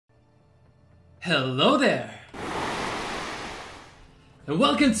Hello there! And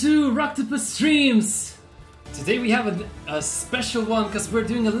welcome to Rocktopus Streams! Today we have a special one because we're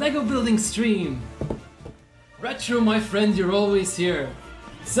doing a Lego building stream! Retro, my friend, you're always here!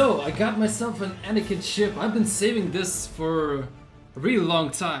 So, I got myself an Anakin's ship. I've been saving this for a really long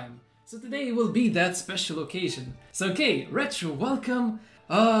time. So today will be that special occasion. So okay, Retro, welcome!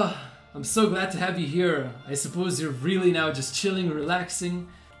 I'm so glad to have you here. I suppose you're really now just chilling, relaxing.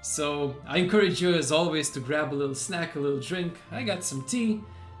 So I encourage you as always to grab a little snack, a little drink. I got some tea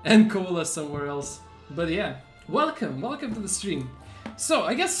and cola somewhere else. But yeah, welcome to the stream. So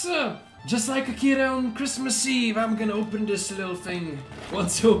I guess just like a kid on Christmas Eve, I'm gonna open this little thing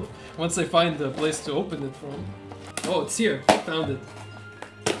once I find the place to open it from. Oh, it's here. Found it.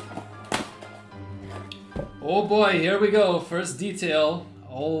 Oh boy, here we go. First detail.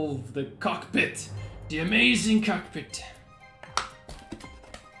 Oh, the cockpit. The amazing cockpit.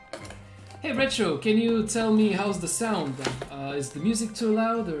 Hey Retro, can you tell me how's the sound? Is the music too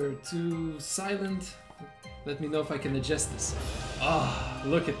loud or too silent? Let me know if I can adjust this. Ah,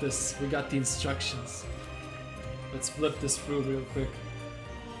 look at this. We got the instructions. Let's flip this through real quick.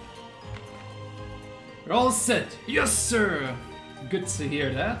 We're all set. Yes, sir! Good to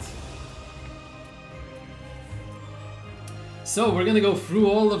hear that. So, we're gonna go through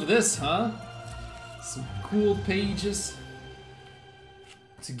all of this, huh? Some cool pages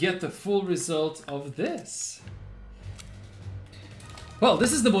to get the full result of this. Well,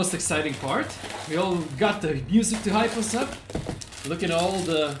 this is the most exciting part. We all got the music to hype us up. Look at all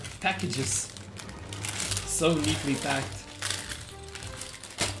the packages. So neatly packed.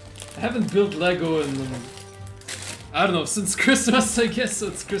 I haven't built Lego in, I don't know, since Christmas, I guess, so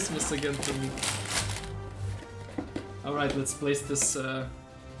it's Christmas again for me. Alright, let's place this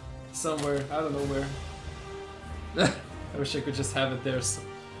somewhere, I don't know where. I wish I could just have it there, so,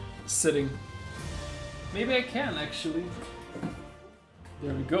 sitting. Maybe I can, actually.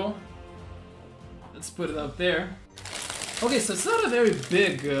 There we go. Let's put it out there. Okay, so it's not a very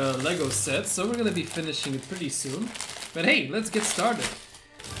big Lego set, so we're gonna be finishing it pretty soon. But hey, let's get started.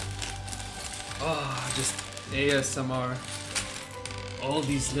 Oh, just ASMR. All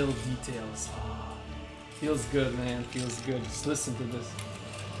these little details. Oh, feels good, man. Feels good. Just listen to this.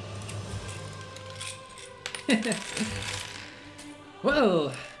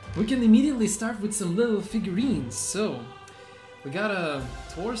 Well, we can immediately start with some little figurines. So, we got a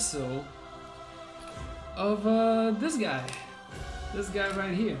torso of this guy. This guy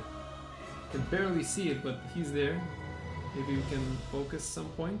right here. You can barely see it, but he's there. Maybe we can focus some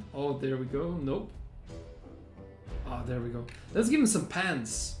point. Oh, there we go. Nope. Oh, there we go. Let's give him some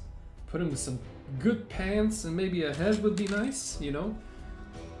pants. Put him with some good pants and maybe a head would be nice, you know?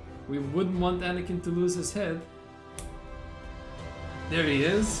 We wouldn't want Anakin to lose his head. There he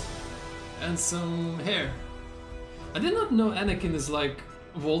is. And some hair. I did not know Anakin is like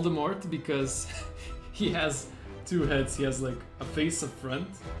Voldemort because he has two heads. He has like a face up front.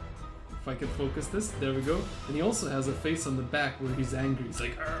 If I can focus this, there we go. And he also has a face on the back where he's angry. He's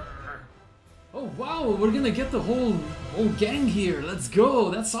like, arr. Oh wow, we're gonna get the whole gang here. Let's go.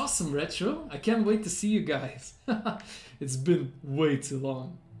 That's awesome, Retro. I can't wait to see you guys. It's been way too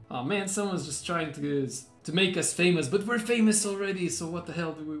long. Oh man, someone's just trying to make us famous, but we're famous already, so what the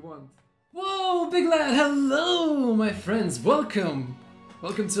hell do we want? Whoa, big lad, hello, my friends, welcome!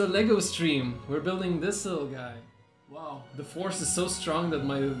 Welcome to a Lego stream. We're building this little guy. Wow, the force is so strong that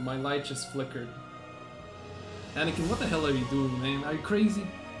my light just flickered. Anakin, what the hell are you doing, man? Are you crazy?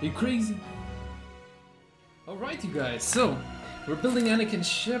 Are you crazy? Alright, you guys, so, we're building Anakin's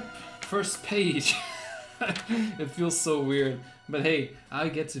ship, first page. It feels so weird, but hey, I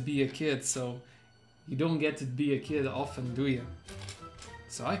get to be a kid, so you don't get to be a kid often, do you?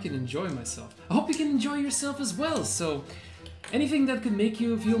 So I can enjoy myself. I hope you can enjoy yourself as well, so anything that could make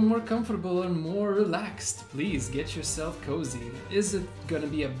you feel more comfortable and more relaxed, please get yourself cozy. Is it gonna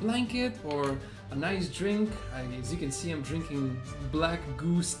be a blanket or a nice drink? As you can see, I'm drinking black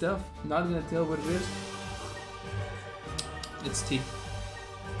goo stuff. Not gonna tell what it is. It's tea.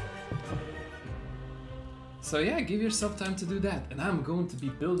 So yeah, give yourself time to do that, and I'm going to be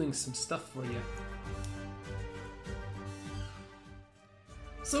building some stuff for you.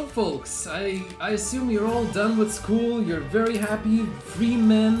 So folks, I assume you're all done with school, you're very happy, free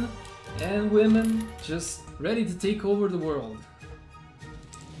men and women, just ready to take over the world.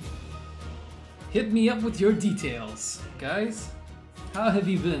 Hit me up with your details, guys. How have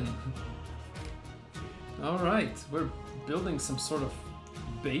you been? Alright, we're building some sort of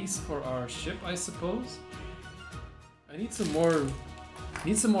base for our ship, I suppose. I need some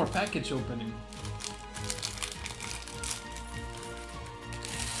more package opening.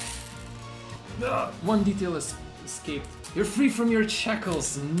 One detail escaped. You're free from your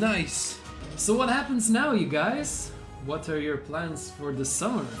shackles. Nice. So what happens now, you guys? What are your plans for the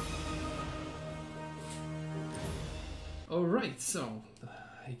summer? Alright, so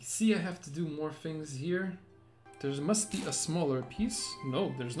I see I have to do more things here. There must be a smaller piece.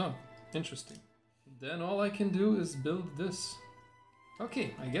 No, there's not. Interesting. Then all I can do is build this.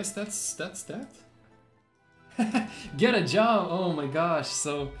 Okay, I guess that's that. Get a job! Oh my gosh,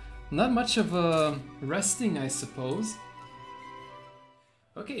 so not much of a resting, I suppose.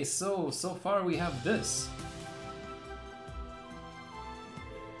 Okay, so far we have this.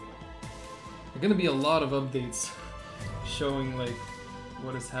 There are gonna be a lot of updates showing like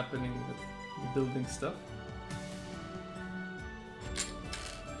what is happening with the building stuff.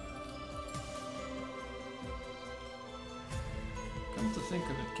 Come to think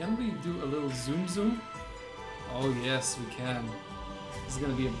of it, can we do a little zoom? Oh yes, we can. It's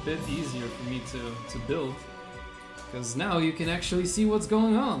gonna be a bit easier for me to build, because now you can actually see what's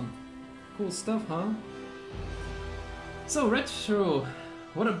going on. Cool stuff, huh? So Retro,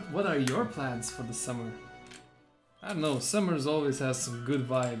 what are your plans for the summer? I don't know, summers always has some good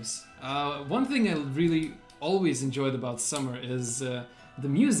vibes. One thing I really always enjoyed about summer is the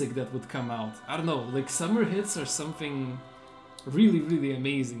music that would come out. I don't know, like summer hits are something really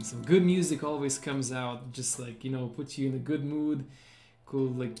amazing. Some good music always comes out, just like, you know, put you in a good mood, cool,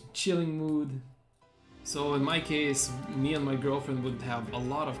 like chilling mood. So in my case, me and my girlfriend would have a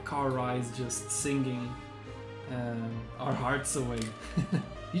lot of car rides just singing our hearts away.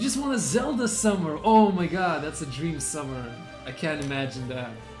 You just want a Zelda summer! Oh my god, that's a dream summer. I can't imagine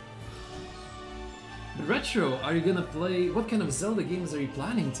that. But Retro, are you gonna play... What kind of Zelda games are you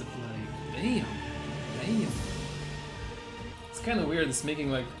planning to play? Damn. It's kind of weird, it's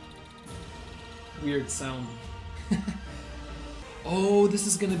making like... weird sound. Oh, this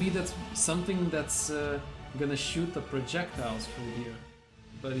is gonna be something that's gonna shoot the projectiles through here.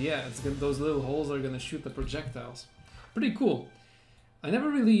 But yeah, those little holes are gonna shoot the projectiles. Pretty cool. I never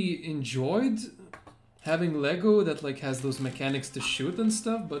really enjoyed having Lego that like has those mechanics to shoot and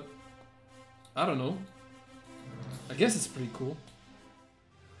stuff, but I don't know. I guess it's pretty cool.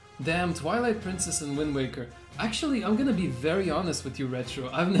 Damn, Twilight Princess and Wind Waker. Actually, I'm gonna be very honest with you, Retro.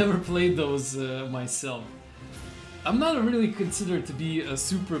 I've never played those myself. I'm not really considered to be a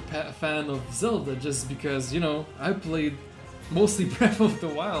super fan of Zelda just because, you know, I played mostly Breath of the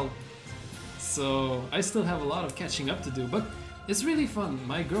Wild. So I still have a lot of catching up to do, but it's really fun.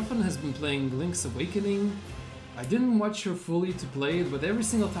 My girlfriend has been playing Link's Awakening. I didn't watch her fully to play it, but every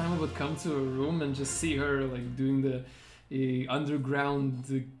single time I would come to her room and just see her like doing the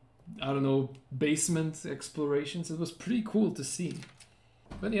underground, I don't know, basement explorations, it was pretty cool to see.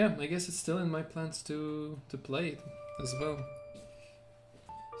 But yeah, I guess it's still in my plans to play it as well.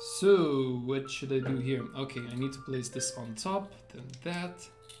 So, what should I do here? Okay, I need to place this on top, then that,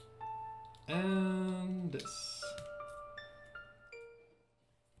 and this.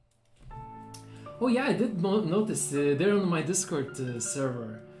 Oh yeah, I did notice they're on my Discord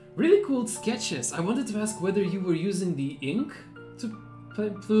server. Really cool sketches. I wanted to ask whether you were using the ink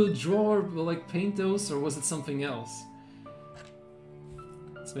to draw or like paint those, or was it something else?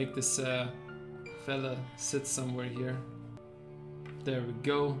 Let's make this fella sit somewhere here. There we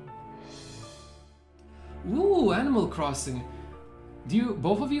go. Ooh, Animal Crossing. Do you,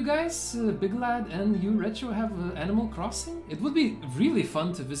 both of you guys, Big Lad and you, Retro, have Animal Crossing? It would be really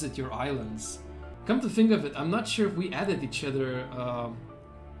fun to visit your islands. Come to think of it, I'm not sure if we added each other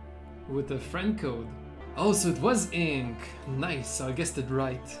with the friend code. Oh, so it was ink. Nice, so I guessed it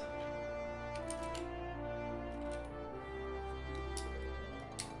right.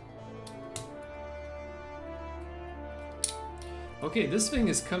 Okay, this thing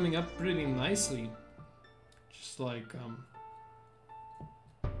is coming up pretty nicely. Just like,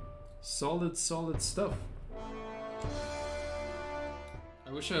 solid stuff.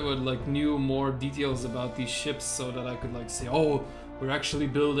 I wish I would like knew more details about these ships so that I could like say, oh, we're actually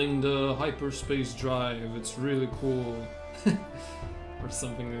building the hyperspace drive, it's really cool. Or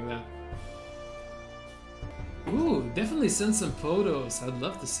something like that. Ooh, definitely send some photos, I'd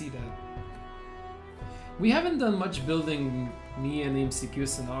love to see that. We haven't done much building, me and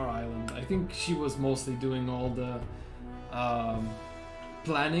MCQs in our island. I think she was mostly doing all the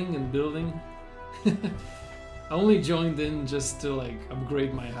planning and building. I only joined in just to like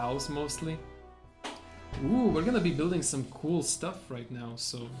upgrade my house mostly. Ooh, we're gonna be building some cool stuff right now,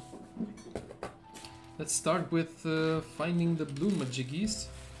 so let's start with finding the blue majiggies.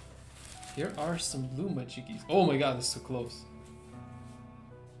 Here are some blue majiggies. Oh my god, it's so close.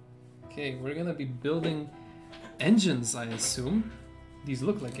 Okay, we're gonna be building engines, I assume. These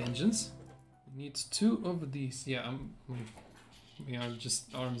look like engines. Need 2 of these. Yeah, yeah,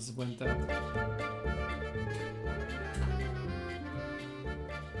 just arms went out.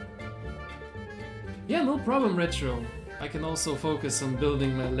 Yeah, no problem, Retro. I can also focus on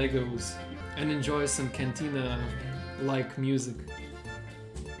building my Legos and enjoy some cantina-like music.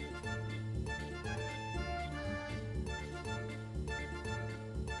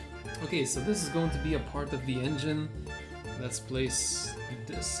 Okay, so this is going to be a part of the engine. Let's place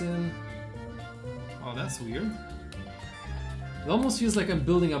this in. Oh, that's weird. It almost feels like I'm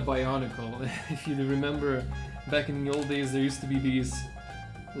building a Bionicle. If you remember, back in the old days there used to be these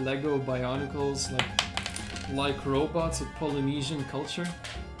Lego Bionicles, like robots with Polynesian culture.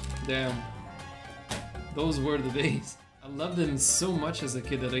 Damn. Those were the days. I loved them so much as a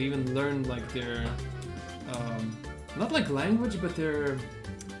kid that I even learned like their... not like language, but their...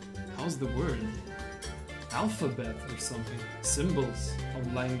 how's the word? Alphabet or something. Symbols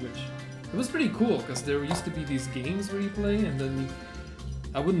of language. It was pretty cool, because there used to be these games where you play, and then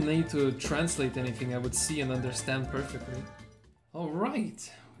I wouldn't need to translate anything, I would see and understand perfectly. Alright,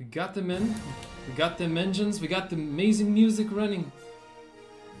 we got them in, we got them engines, we got the amazing music running.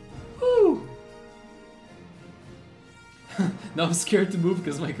 Woo! Now I'm scared to move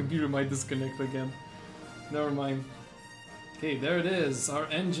because my computer might disconnect again. Never mind. Okay, there it is, our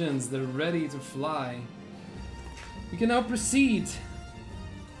engines, they're ready to fly. We can now proceed.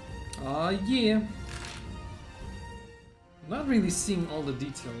 Yeah. Not really seeing all the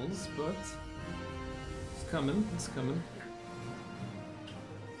details, but it's coming, it's coming.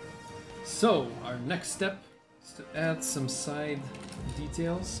 So, our next step is to add some side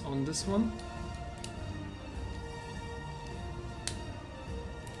details on this one.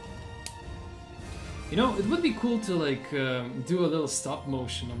 You know, it would be cool to like do a little stop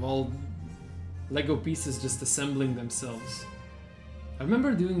motion of all Lego pieces just assembling themselves. I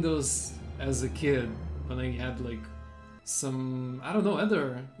remember doing those as a kid when I had like some, I don't know,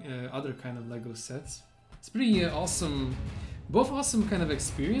 other kind of Lego sets. It's pretty awesome, both awesome kind of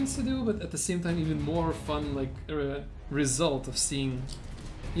experience to do, but at the same time even more fun like result of seeing,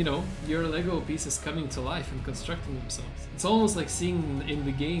 you know, your Lego pieces coming to life and constructing themselves. It's almost like seeing in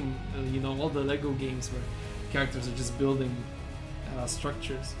the game, you know, all the Lego games where characters are just building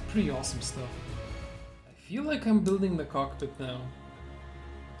structures. Pretty awesome stuff. I feel like I'm building the cockpit now.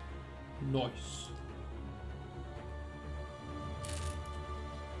 Nice.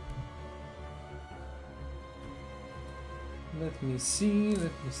 Let me see,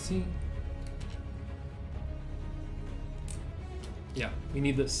 let me see. Yeah, we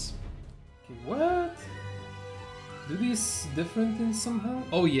need this. Okay, what? Do these different things somehow?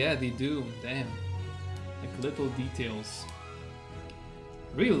 Oh yeah, they do, damn. Like little details.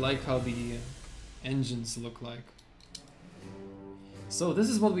 Really like how the engines look like. So this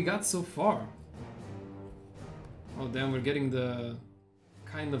is what we got so far. Oh damn, we're getting the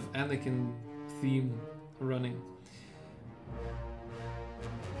kind of Anakin theme running.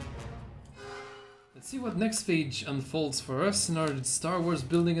 Let's see what next page unfolds for us in our Star Wars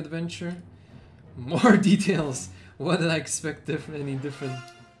building adventure. More details. What did I expect any different?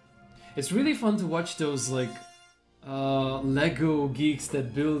 It's really fun to watch those like Lego geeks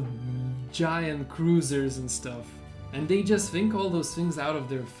that build giant cruisers and stuff. And they just think all those things out of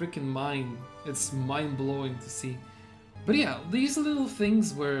their freaking mind. It's mind-blowing to see. But yeah, these little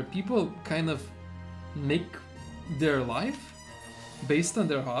things where people kind of make their life based on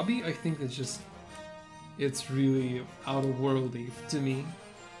their hobby, I think it's really out-of-worldly to me.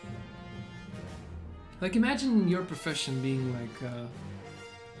 Like imagine your profession being like a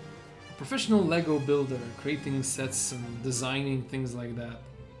professional Lego builder, creating sets and designing things like that.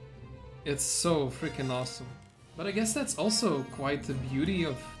 It's so freaking awesome. But I guess that's also quite the beauty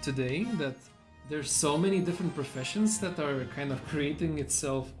of today, that there's so many different professions that are kind of creating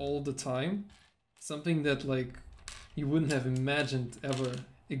itself all the time. Something that like you wouldn't have imagined ever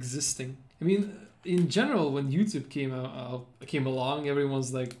existing. I mean, in general, when YouTube came along,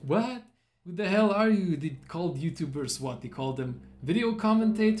 everyone's like, what? Who the hell are you? They called YouTubers what? They called them video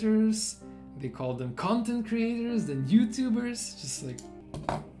commentators, they called them content creators, then YouTubers, just like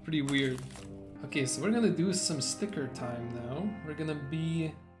pretty weird. Okay, so we're gonna do some sticker time now. We're gonna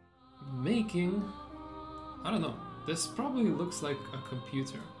be making, I don't know, this probably looks like a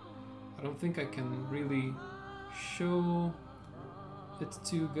computer. I don't think I can really show it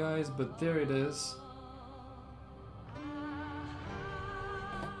to you guys, but there it is.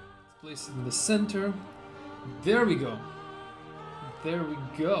 Let's place it in the center. There we go. There we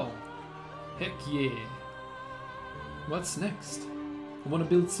go. Heck yeah. What's next? I want to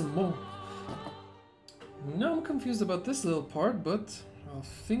build some more. Now I'm confused about this little part, but I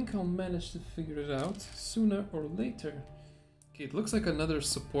think I'll manage to figure it out sooner or later. Okay, it looks like another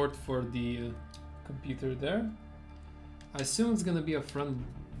support for the computer there. I assume it's gonna be a front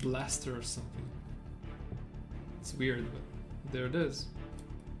blaster or something. It's weird, but there it is.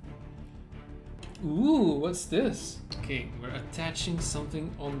 Ooh, what's this? Okay, we're attaching something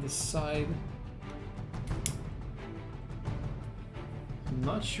on the side. I'm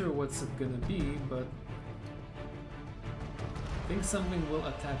not sure what's it gonna be, but I think something will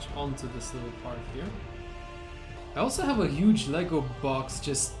attach onto this little part here. I also have a huge Lego box,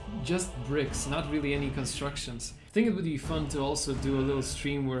 just bricks, not really any constructions. I think it would be fun to also do a little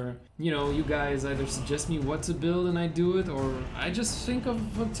stream where, you know, you guys either suggest me what to build and I do it, or I just think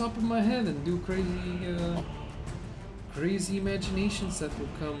of the top of my head and do crazy imaginations that will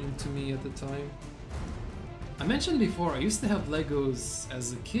come to me at the time. I mentioned before, I used to have Legos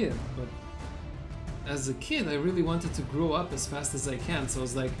as a kid, but as a kid I really wanted to grow up as fast as I can, so I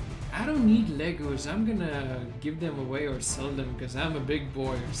was like, I don't need Legos, I'm gonna give them away or sell them because I'm a big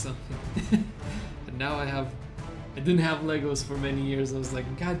boy or something. And now I didn't have Legos for many years. I was like,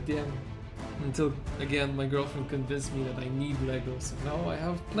 god damn. Until, again, my girlfriend convinced me that I need Legos. So now I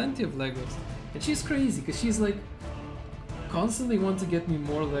have plenty of Legos. And she's crazy, because she's like, constantly want to get me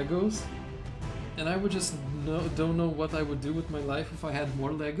more Legos. And I would just don't know what I would do with my life if I had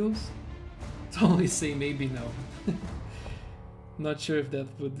more Legos. To always say maybe no. Not sure if that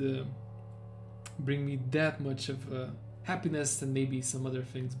would bring me that much of happiness and maybe some other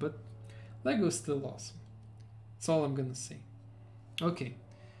things, but Lego's still awesome. That's all I'm gonna say. Okay,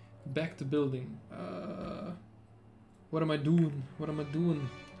 back to building. What am I doing? What am I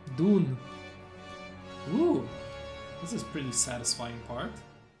doing? Ooh, this is pretty satisfying part.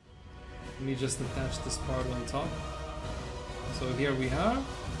 Let me just attach this part on top. So here we are.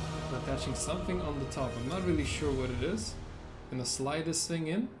 I'm attaching something on the top. I'm not really sure what it is. Gonna slide this thing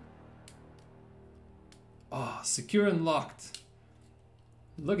in. Ah, secure and locked.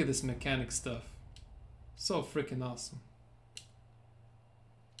 Look at this mechanic stuff. So freaking awesome.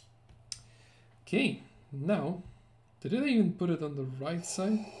 Okay, now, did I even put it on the right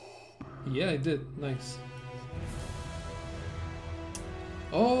side? Yeah, I did. Nice.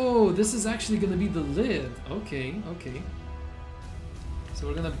 Oh, this is actually gonna be the lid. Okay, okay. So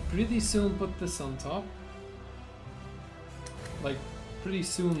we're gonna pretty soon put this on top. Like, pretty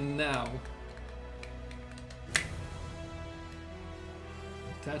soon now.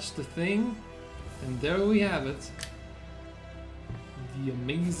 Attach the thing, and there we have it. The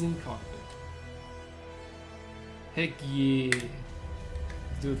amazing cockpit. Heck yeah!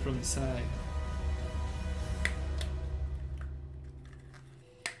 Let's do it from the side.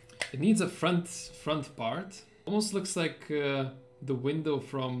 It needs a front part. Almost looks like the window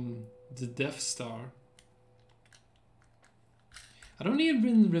from the Death Star. I don't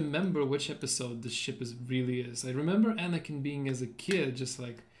even remember which episode the ship really is. I remember Anakin being as a kid, just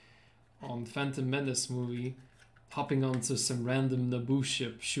like on Phantom Menace movie, hopping onto some random Naboo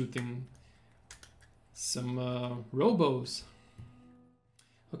ship, shooting some robos.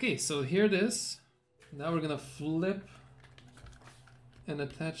 Okay, so here it is. Now we're gonna flip and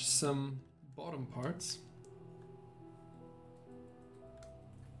attach some bottom parts.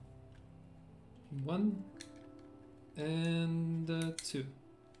 One and two.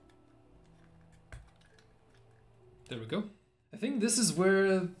 There we go. I think this is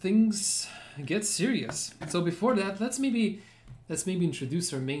where things get serious. So before that, let's maybe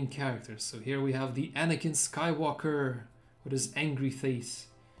introduce our main characters. So here we have the Anakin Skywalker with his angry face.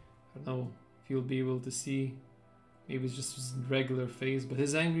 I don't know if you'll be able to see. Maybe it's just his regular face, but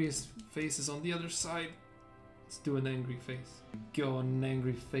his angriest face is on the other side. Let's do an angry face. Go on an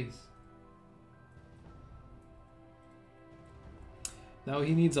angry face. Now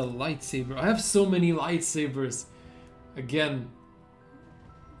he needs a lightsaber. I have so many lightsabers. Again,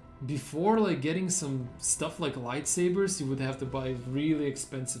 before like getting some stuff like lightsabers, you would have to buy really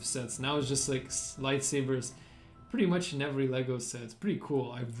expensive sets. Now it's just like lightsabers pretty much in every Lego set. It's pretty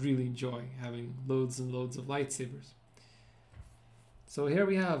cool. I really enjoy having loads and loads of lightsabers. So here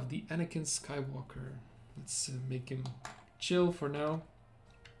we have the Anakin Skywalker. Let's make him chill for now.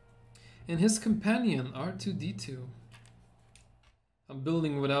 And his companion, R2-D2. I'm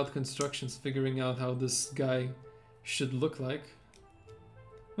building without constructions, figuring out how this guy should look like.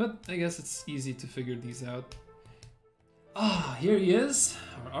 But I guess it's easy to figure these out. Ah, here he is,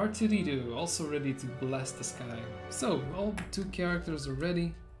 our R2-D2, also ready to blast the sky. So, all two characters are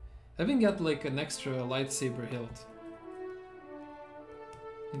ready. I even got like an extra lightsaber hilt,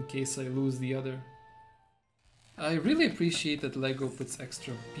 in case I lose the other. I really appreciate that Lego puts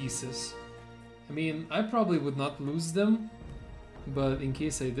extra pieces. I mean, I probably would not lose them, but in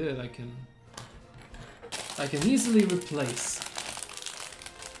case I did, I can easily replace.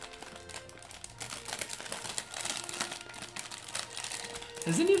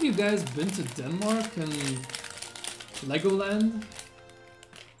 Has any of you guys been to Denmark and Legoland?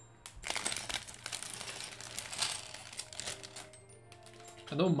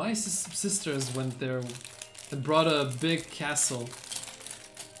 I know my sisters went there and brought a big castle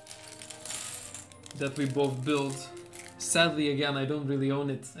that we both built. Sadly, again, I don't really own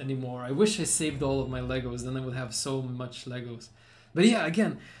it anymore. I wish I saved all of my Legos, then I would have so much Legos. But yeah,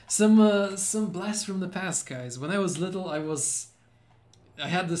 again, some blast from the past, guys. When I was little, I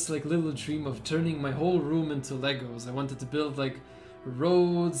had this like little dream of turning my whole room into Legos. I wanted to build like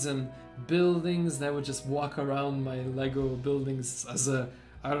roads and buildings, and I would just walk around my Lego buildings as a,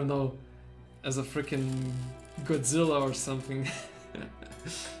 I don't know, as a freaking Godzilla or something.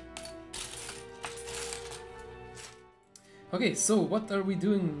 Okay, so what are we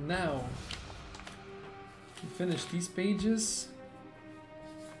doing now? We finished these pages.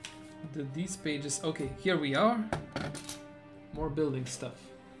 Did these pages? Okay, here we are. More building stuff.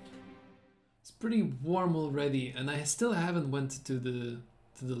 It's pretty warm already, and I still haven't went to the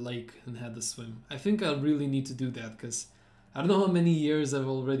lake and had a swim. I think I really need to do that because I don't know how many years I've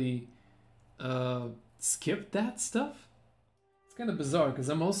already skipped that stuff. It's kind of bizarre because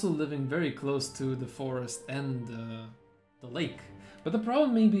I'm also living very close to the forest and the lake. But the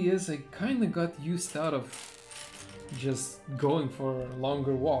problem maybe is I kind of got used out of just going for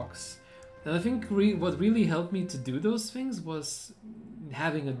longer walks. And I think what really helped me to do those things was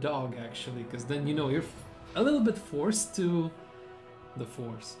having a dog, actually, because then, you know, you're a little bit forced to...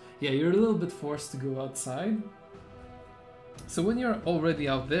 you're a little bit forced to go outside. So when you're already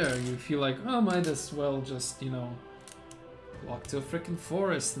out there, you feel like, oh, might as well just, you know, walk to a freaking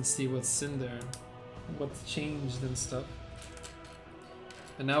forest and see what's in there, what's changed and stuff.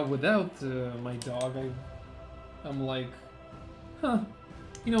 And now without my dog, I'm like, huh,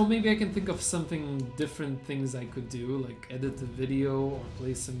 you know, maybe I can think of something different things I could do, like edit a video or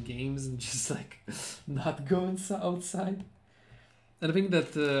play some games and just like not go outside. And I think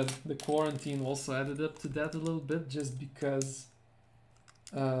that the quarantine also added up to that a little bit, just because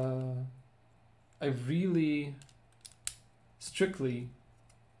I really strictly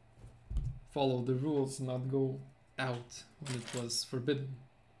followed the rules, not go out when it was forbidden.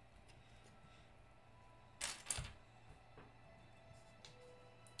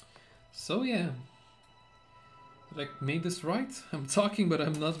 So yeah, did I made this right? I'm talking, but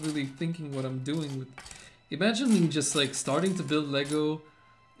I'm not really thinking what I'm doing with. Imagine me just like starting to build Lego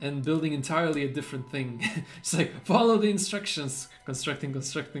and building entirely a different thing. It's like, follow the instructions, constructing.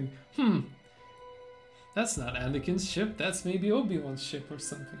 That's not Anakin's ship, that's maybe Obi-Wan's ship or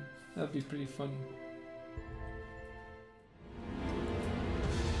something. That'd be pretty funny.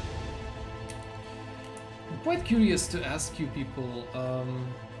 I'm quite curious to ask you people,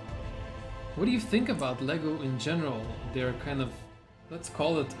 what do you think about Lego in general? Their kind of, let's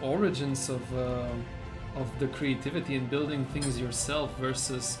call it origins of the creativity and building things yourself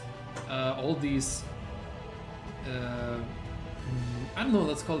versus all these, I don't know,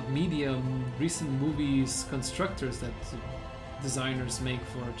 let's call it media, recent movies, constructors that designers make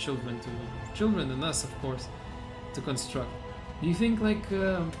for children and us, of course, to construct. Do you think like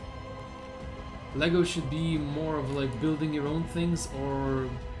Lego should be more of like building your own things, or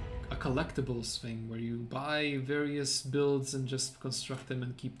a collectibles thing where you buy various builds and just construct them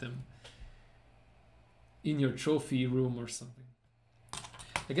and keep them in your trophy room or something?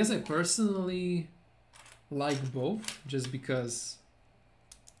 I guess I personally like both, just because,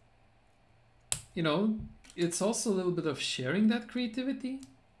 you know, it's also a little bit of sharing that creativity,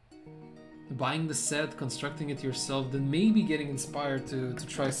 buying the set, constructing it yourself, then maybe getting inspired to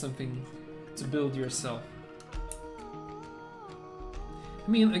try something to build yourself. I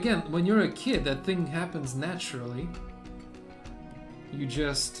mean, again, when you're a kid, that thing happens naturally. You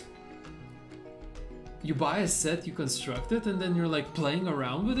buy a set, you construct it, and then you're like playing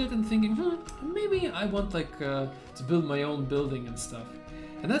around with it and thinking, maybe I want like to build my own building and stuff.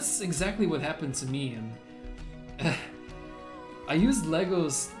 And that's exactly what happened to me. And I used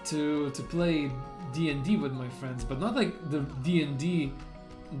Legos to play D&D with my friends, but not like the D&D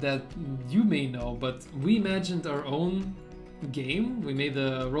that you may know, but we imagined our own game. We made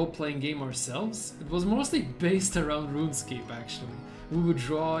a role-playing game ourselves. It was mostly based around RuneScape, actually. We would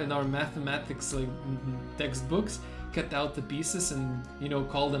draw in our mathematics like textbooks, cut out the pieces and, you know,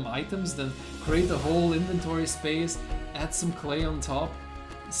 call them items, then create a whole inventory space, add some clay on top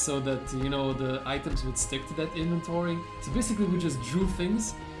so that, you know, the items would stick to that inventory. So basically we just drew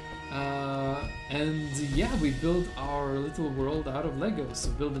things And yeah, we build our little world out of Legos.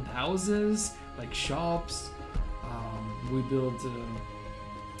 So building houses, like shops. We build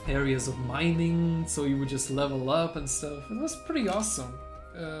areas of mining, so you would just level up and stuff. It was pretty awesome,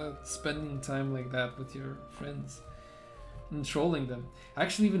 spending time like that with your friends and trolling them. I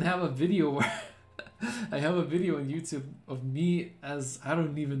actually even have a video where I have a video on YouTube of me as I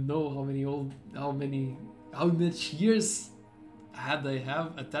don't even know how much years had I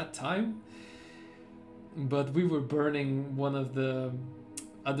have at that time, but we were burning one of the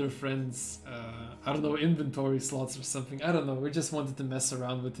other friends, I don't know, inventory slots or something. I don't know, we just wanted to mess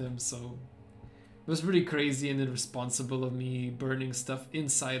around with him, so it was really crazy and irresponsible of me burning stuff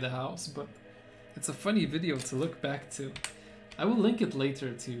inside the house, but it's a funny video to look back to. I will link it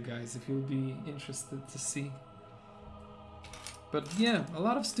later to you guys if you'll be interested to see. But yeah, a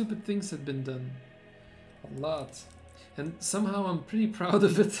lot of stupid things have been done. A lot. And somehow I'm pretty proud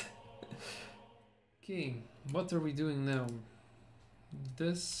of it. Okay, what are we doing now?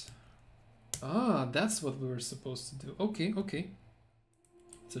 This. Ah, that's what we were supposed to do. Okay, okay.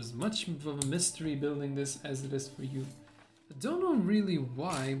 It's as much of a mystery building this as it is for you. I don't know really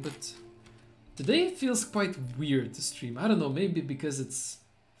why, but today it feels quite weird to stream. I don't know, maybe because it's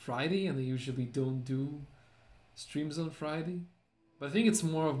Friday and I usually don't do streams on Friday. But I think it's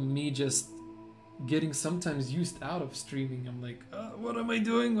more of me just getting sometimes used out of streaming. I'm like, what am I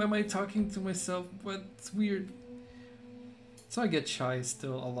doing? Why am I talking to myself? What's weird? So I get shy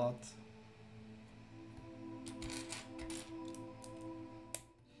still a lot.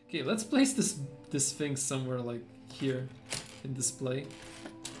 Okay, let's place this thing somewhere like here in display.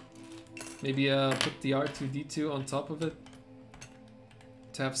 Maybe put the R2-D2 on top of it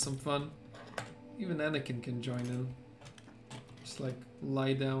to have some fun. Even Anakin can join in. Just like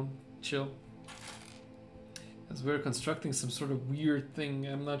lie down, chill. As we're constructing some sort of weird thing,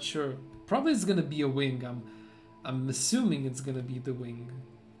 I'm not sure. Probably it's gonna be a wing. I'm assuming it's gonna be the wing.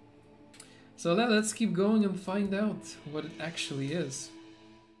 So let's keep going and find out what it actually is.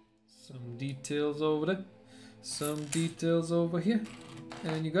 Some details over there, some details over here,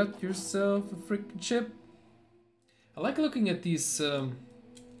 and you got yourself a freaking ship. I like looking at these,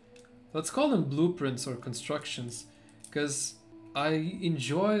 let's call them blueprints or constructions, because I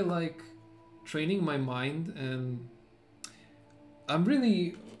enjoy like training my mind, and I'm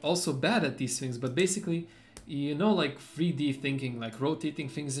really also bad at these things, but basically, you know, like 3D thinking, like rotating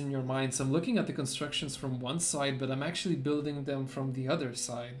things in your mind. So I'm looking at the constructions from one side, but I'm actually building them from the other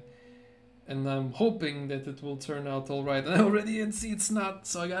side. And I'm hoping that it will turn out all right. And I already can see it's not,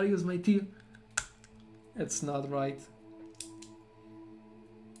 so I gotta use my teeth. It's not right.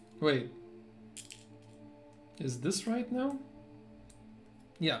 Wait. Is this right now?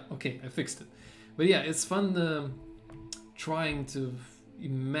 Yeah, okay, I fixed it. But yeah, it's fun trying to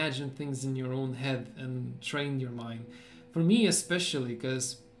imagine things in your own head and train your mind. For me especially,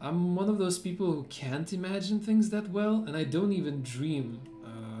 because I'm one of those people who can't imagine things that well, and I don't even dream.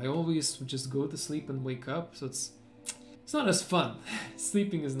 I always just go to sleep and wake up, so it's not as fun.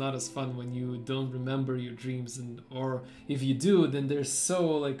 Sleeping is not as fun when you don't remember your dreams, and or if you do, then they're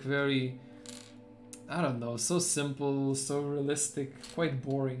so like very, I don't know, so simple, so realistic, quite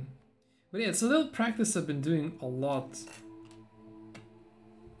boring. But yeah, it's a little practice I've been doing a lot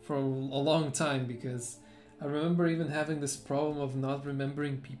for a long time, because I remember even having this problem of not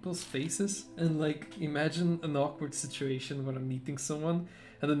remembering people's faces, and like imagine an awkward situation when I'm meeting someone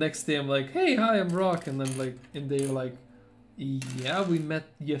and the next day I'm like, hey, hi, I'm Rock, and then like, and they're like, yeah, we met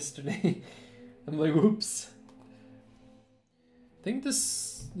yesterday. I'm like, oops. I think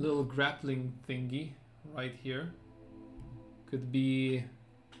this little grappling thingy right here could be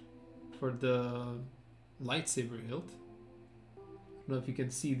for the lightsaber hilt. I don't know if you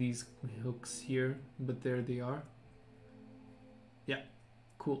can see these hooks here, but there they are. Yeah,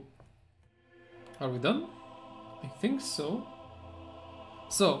 cool. Are we done? I think so.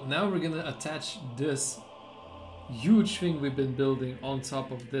 So now we're gonna attach this huge thing we've been building on top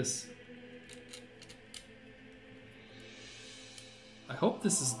of this. I hope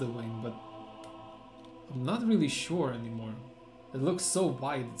this is the wing, but I'm not really sure anymore. It looks so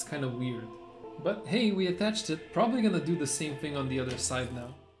wide, it's kind of weird. But hey, we attached it. Probably gonna do the same thing on the other side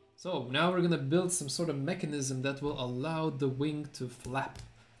now. So now we're gonna build some sort of mechanism that will allow the wing to flap.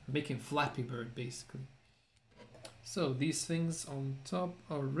 Making Flappy Bird, basically. So these things on top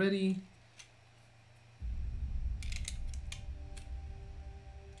are ready.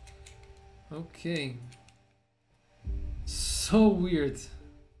 Okay. So weird.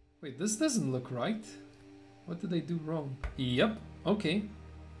 Wait, this doesn't look right. What did I do wrong? Yep, okay.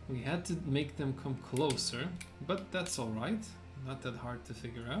 We had to make them come closer, but that's alright. Not that hard to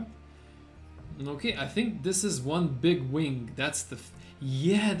figure out. Okay, I think this is one big wing. That's the...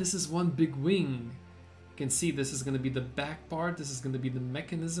 Yeah, this is one big wing. You can see this is going to be the back part, this is going to be the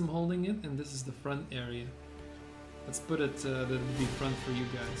mechanism holding it, and this is the front area. Let's put it, that will be front for you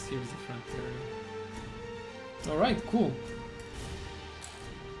guys. Here's the front area. Alright, cool.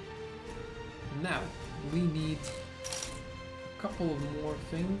 Now, we need a couple of more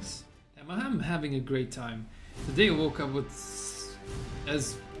things. I'm having a great time. Today I woke up with,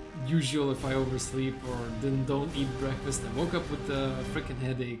 as usual if I oversleep or don't eat breakfast, I woke up with a freaking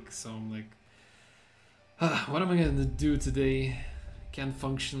headache, so I'm like, what am I gonna do today? Can't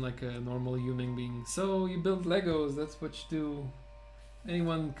function like a normal human being. So you build Legos, that's what you do.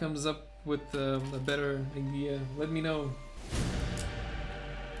 Anyone comes up with a better idea, let me know.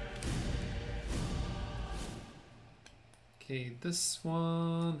 Okay, this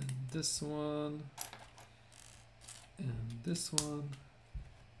one, and this one.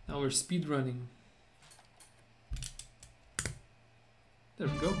 Now we're speed running. There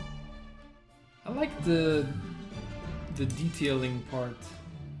we go. I like the detailing part.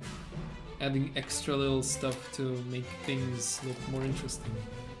 Adding extra little stuff to make things look more interesting.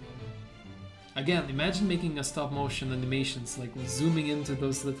 Again, imagine making a stop motion animations, like zooming into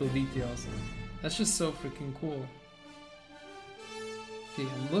those little details. That's just so freaking cool. Okay,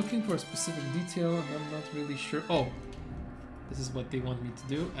 I'm looking for a specific detail and I'm not really sure. Oh, this is what they want me to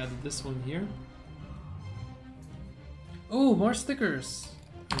do. Added this one here. Oh, more stickers!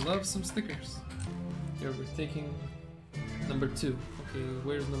 I love some stickers. Here we're taking number 2. Okay,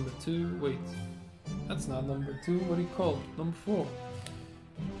 where's number 2? Wait, that's not number 2. What do you call it? Number 4.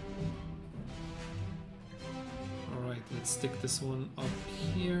 Alright, let's stick this one up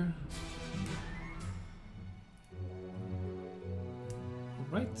here.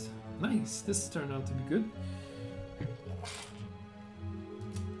 Alright, nice. This turned out to be good.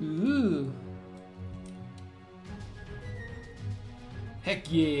 Ooh.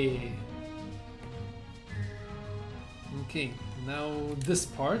 Heck yeah! Okay, now this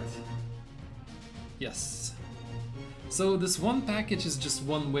part. Yes. So this one package is just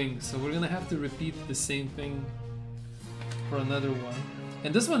one wing, so we're gonna have to repeat the same thing for another one.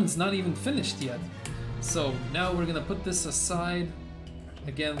 And this one's not even finished yet. So now we're gonna put this aside.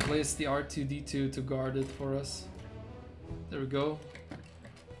 Again, place the R2-D2 to guard it for us. There we go.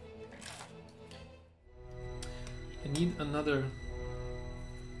 I need another...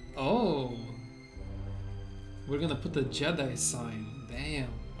 Oh! We're gonna put the Jedi sign. Damn.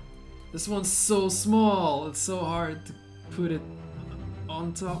 This one's so small. It's so hard to put it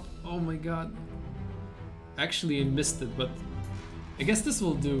on top. Oh my god. Actually, I missed it, but I guess this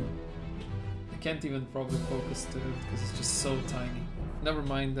will do. I can't even probably focus to it because it's just so tiny. Never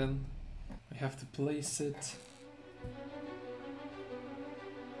mind then. I have to place it.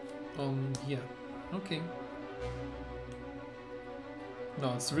 Yeah. Okay.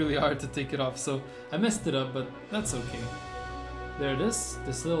 No, it's really hard to take it off, so I messed it up, but that's okay. There it is.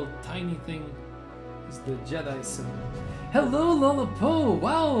 This little tiny thing is the Jedi symbol. Hello, Lolapo!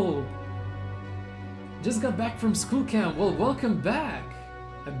 Wow! Just got back from school camp. Well, welcome back!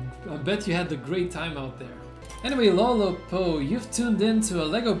 I bet you had a great time out there. Anyway, Lolapo, you've tuned in to a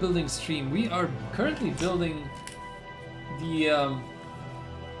Lego building stream. We are currently building the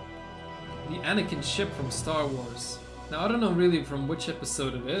Anakin ship from Star Wars. Now, I don't know really from which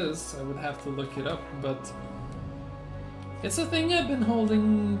episode it is. I would have to look it up, but it's a thing I've been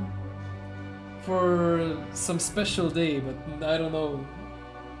holding for some special day, but I don't know.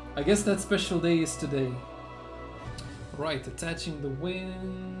 I guess that special day is today. Right, attaching the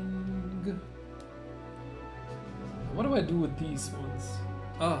wing. What do I do with these ones?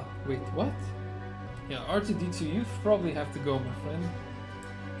 Ah, wait, what? Yeah, R2-D2, you probably have to go, my friend.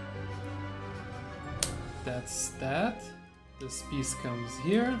 That's that. This piece comes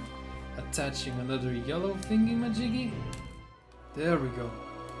here. Attaching another yellow thingy-majiggy. There we go.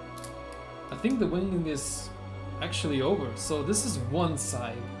 I think the wing is actually over. So this is one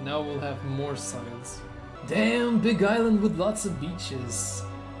side. Now we'll have more sides. Damn, big island with lots of beaches.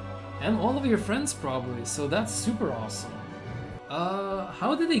 And all of your friends probably, so that's super awesome.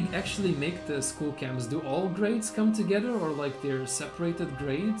 How do they actually make the school camps? Do all grades come together or like they're separated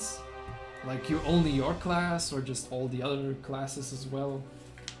grades? Like you only your class or just all the other classes as well?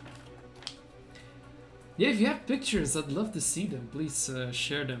 Yeah, if you have pictures, I'd love to see them. Please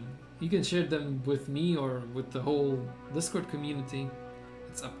share them. You can share them with me or with the whole Discord community.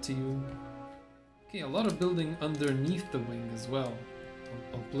 It's up to you. Okay, a lot of building underneath the wing as well.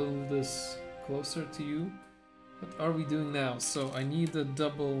 I'll build this closer to you. What are we doing now? So I need a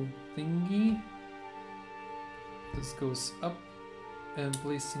double thingy. This goes up and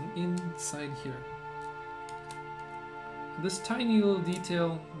placing inside here. This tiny little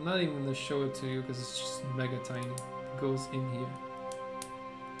detail, I'm not even gonna show it to you because it's just mega tiny, goes in here.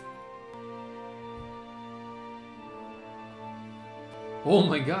 Oh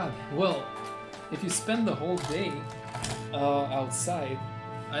my god, well, if you spend the whole day outside,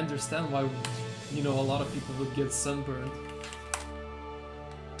 I understand why, you know, a lot of people would get sunburned.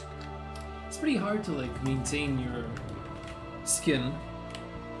 It's pretty hard to like maintain your skin.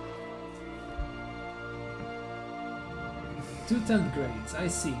 2 10th grades, I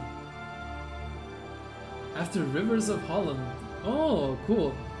see. After Rivers of Holland. Oh,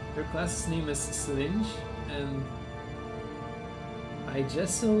 cool. Your class's name is Slinge, and I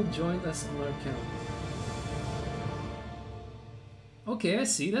Jessel joined us on our camp. Okay, I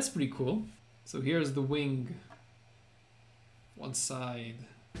see. That's pretty cool. So here's the wing. One side.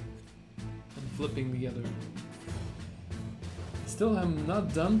 And flipping the other. Still, I'm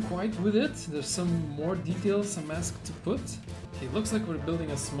not done quite with it. There's some more details I'm asked to put. Okay, looks like we're building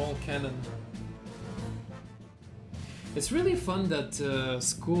a small cannon. It's really fun that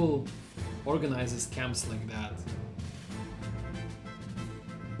school organizes camps like that.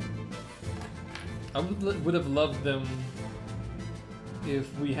 I would have loved them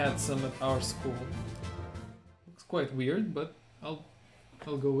if we had some at our school. Looks quite weird, but I'll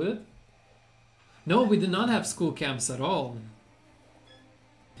go with it. No, we did not have school camps at all.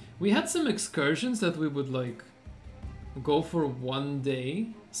 We had some excursions that we would like go for one day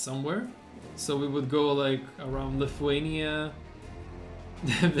somewhere. So we would go like around Lithuania,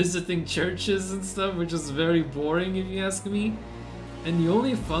 visiting churches and stuff, which is very boring if you ask me. And the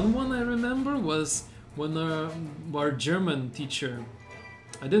only fun one I remember was when our German teacher,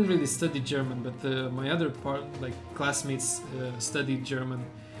 I didn't really study German, but my other classmates studied German.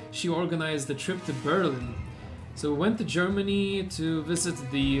 She organized a trip to Berlin. So we went to Germany to visit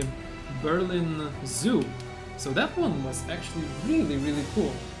the Berlin Zoo. So that one was actually really, really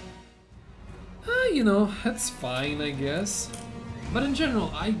cool. You know, that's fine, I guess. But in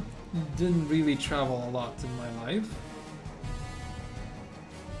general, I didn't really travel a lot in my life.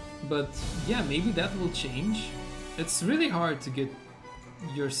 But yeah, maybe that will change. It's really hard to get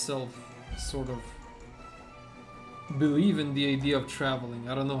yourself sort of believe in the idea of traveling.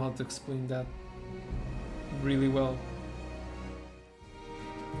 I don't know how to explain that really well.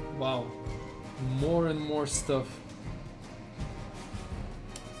 Wow, more and more stuff.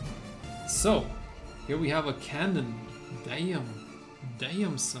 So, here we have a cannon.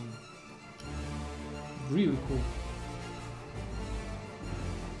 Damn son. Really cool.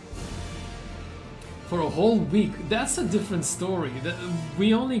 For a whole week, that's a different story.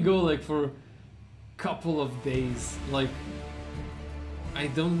 We only go like for a couple of days. Like, I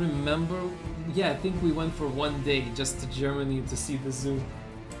don't remember. Yeah, I think we went for one day just to Germany to see the zoo.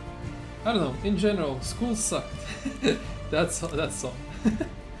 I don't know. In general, school sucked. That's all.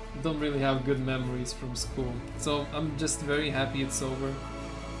 Don't really have good memories from school, so I'm just very happy it's over.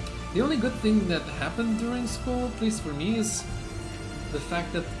 The only good thing that happened during school, at least for me, is the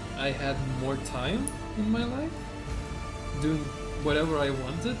fact that I had more time in my life, doing whatever I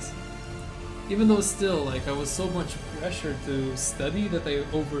wanted. Even though still, like, I was so much pressure to study that I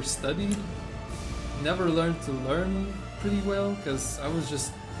overstudied. Never learned to learn pretty well, because I was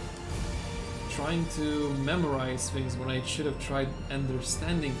just trying to memorize things when I should have tried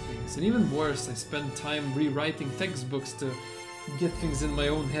understanding things. And even worse, I spent time rewriting textbooks to get things in my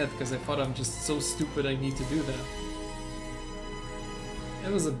own head because I thought I'm just so stupid I need to do that.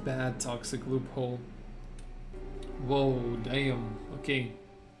 It was a bad toxic loophole. Whoa, damn. Okay.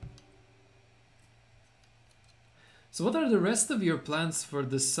 So what are the rest of your plans for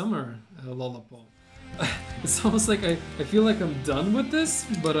this summer, Lollapop? It's almost like I feel like I'm done with this,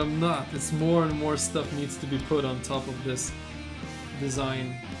 but I'm not. It's more and more stuff needs to be put on top of this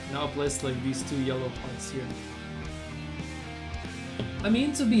design. Now placed like these two yellow parts here. I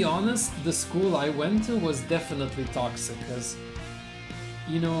mean, to be honest, the school I went to was definitely toxic, because,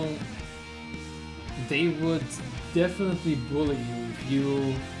 you know, they would definitely bully you if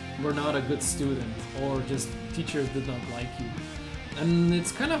you were not a good student, or just teachers did not like you. And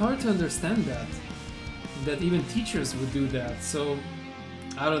it's kind of hard to understand that even teachers would do that. So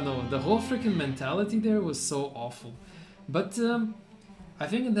I don't know, the whole freaking mentality there was so awful. But I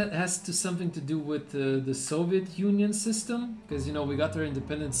think that has something to do with the Soviet Union system, because, you know, we got our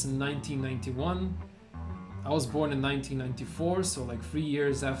independence in 1991. I was born in 1994, so like 3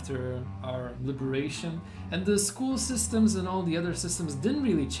 years after our liberation. And the school systems and all the other systems didn't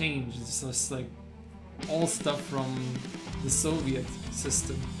really change. It's just like all stuff from the Soviet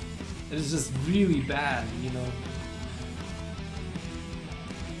system. It's just really bad, you know.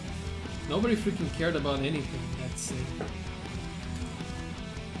 Nobody freaking cared about anything, let's say.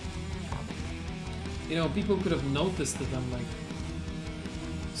 You know, people could have noticed that I'm like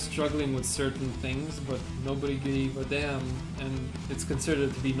struggling with certain things, but nobody gave a damn, and it's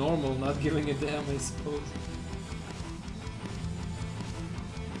considered to be normal not giving a damn, I suppose.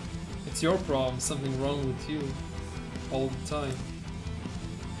 It's your problem, something wrong with you all the time.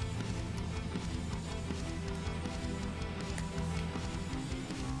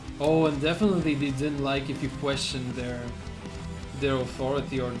 Oh, and definitely they didn't like if you questioned their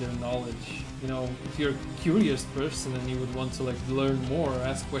authority or their knowledge. You know, if you're a curious person and you would want to like learn more, or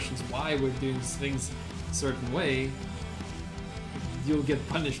ask questions why we're doing things a certain way, you'll get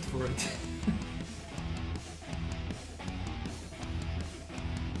punished for it.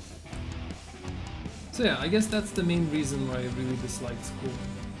 So yeah, I guess that's the main reason why I really disliked school.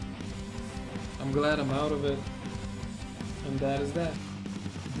 I'm glad I'm out of it, and that is that.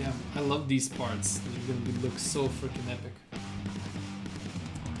 Yeah, I love these parts. They're gonna look so freaking epic.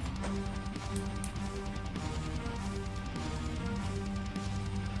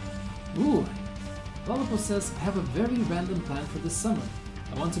 Ooh! Lollipop says, I have a very random plan for this summer.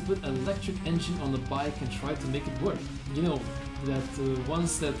 I want to put an electric engine on the bike and try to make it work. You know, that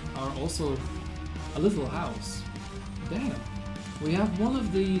ones that are also a little house. Damn! We have one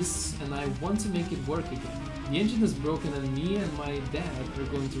of these and I want to make it work again. The engine is broken and me and my dad are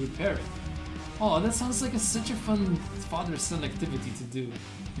going to repair it. Oh, that sounds like such a fun father-son activity to do.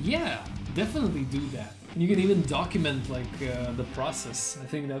 Yeah, definitely do that. You can even document like the process. I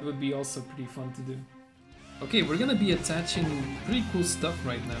think that would be also pretty fun to do. Okay, we're gonna be attaching pretty cool stuff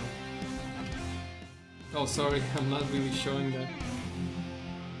right now. Oh, sorry, I'm not really showing that.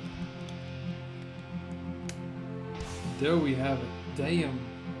 There we have it. Damn.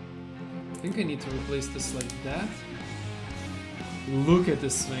 I think I need to replace this like that. Look at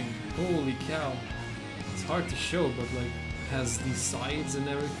this thing. Holy cow. It's hard to show, but like it has these sides and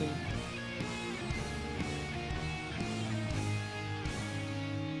everything.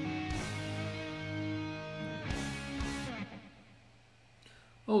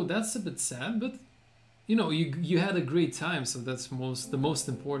 Oh, that's a bit sad, but you know, you had a great time, so that's the most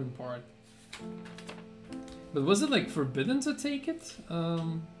important part. But was it like forbidden to take it?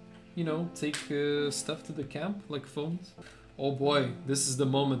 You know, take stuff to the camp, like phones? Oh boy, this is the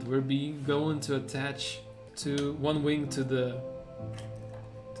moment we're going to attach to one wing to the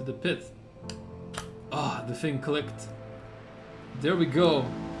pit. Ah, the thing clicked. There we go.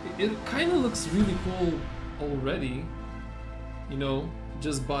 It kind of looks really cool already, you know,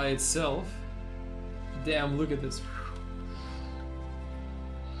 just by itself. Damn, look at this.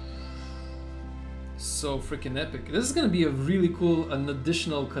 So freaking epic. This is gonna be a really cool, an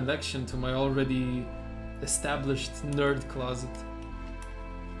additional connection to my already established nerd closet.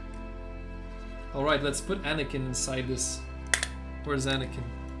 Alright, let's put Anakin inside this. Where's Anakin?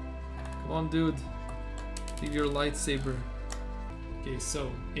 Come on, dude. Leave your lightsaber. Okay,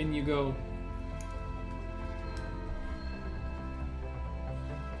 so in you go.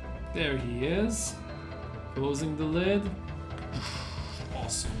 There he is. Closing the lid.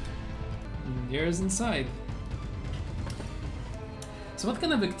 Awesome. And there's inside. So what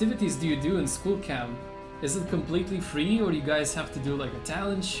kind of activities do you do in school camp? Is it completely free, or you guys have to do like a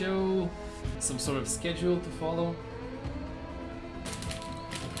talent show? Some sort of schedule to follow?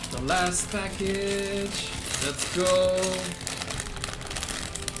 The last package. Let's go.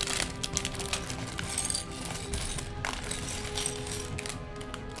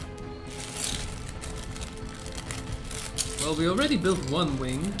 Well, we already built one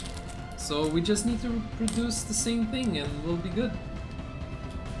wing, so we just need to produce the same thing and we'll be good.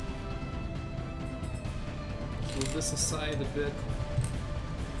 Move this aside a bit.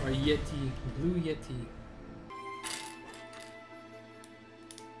 Our Yeti, blue Yeti.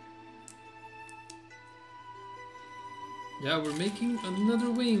 Yeah, we're making another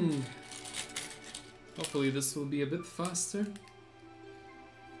wing. Hopefully this will be a bit faster.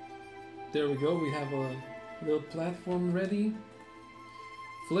 There we go, we have a little platform ready.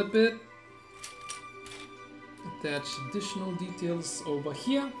 Flip it. Attach additional details over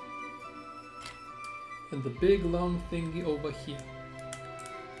here. And the big long thingy over here.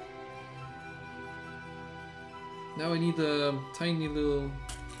 Now I need a tiny little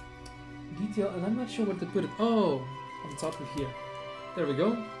detail, and I'm not sure where to put it. Oh, on top of here. There we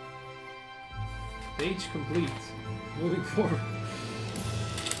go. Page complete. Moving forward.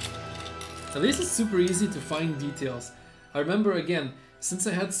 At least it's super easy to find details. I remember again, since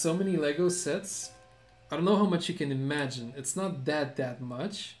I had so many Lego sets, I don't know how much you can imagine. It's not that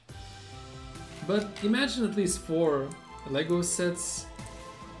much. But imagine at least 4 Lego sets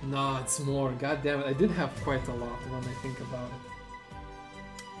No, it's more. God damn it, I did have quite a lot when I think about it.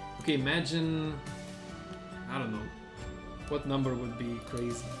 Okay, imagine... I don't know. What number would be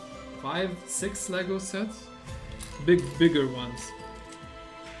crazy? 5, 6 Lego sets? Bigger ones.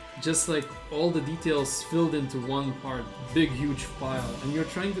 Just like all the details filled into one part. Big, huge pile. And you're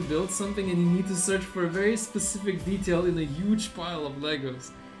trying to build something and you need to search for a very specific detail in a huge pile of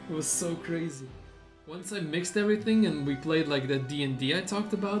Legos. It was so crazy. Once I mixed everything and we played like the D&D I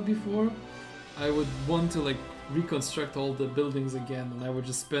talked about before, I would want to like reconstruct all the buildings again, and I would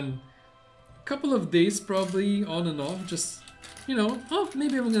just spend a couple of days probably on and off just, you know, oh,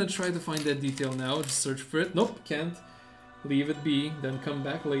 maybe I'm gonna try to find that detail now, just search for it. Nope, can't. Leave it be, then come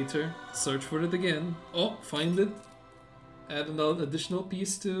back later, search for it again. Oh, find it. Add another additional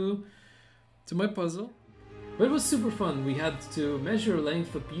piece to my puzzle. But it was super fun. We had to measure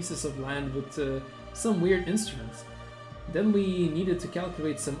length of pieces of land with some weird instruments. Then we needed to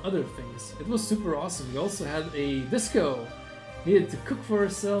calculate some other things. It was super awesome. We also had a disco. Needed to cook for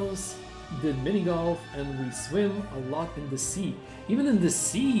ourselves, did mini golf, and we swim a lot in the sea. Even in the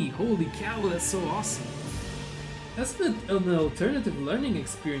sea, holy cow, that's so awesome. That's an alternative learning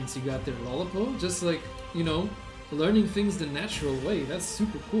experience you got there, Lolapo. Just like, you know, learning things the natural way. That's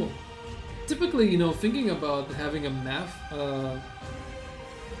super cool. Typically, you know, thinking about having a math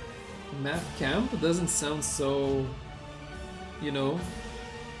camp doesn't sound so, you know,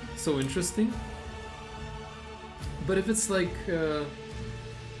 so interesting. But if it's like,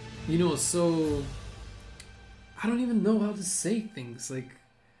 you know, so, I don't even know how to say things, like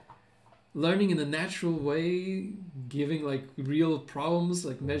learning in a natural way, giving like real problems,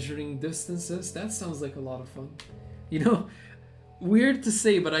 like measuring distances, that sounds like a lot of fun. You know, weird to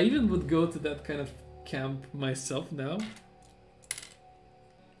say, but I even would go to that kind of camp myself now.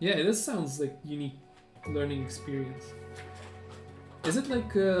 Yeah, this sounds like unique learning experience. Is it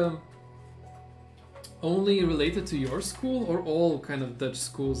like only related to your school, or all kind of Dutch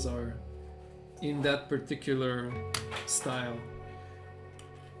schools are in that particular style?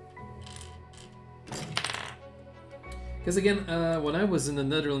 Because again, when I was in the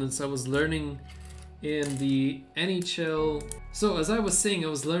Netherlands, I was learning in the NHL. So as I was saying, I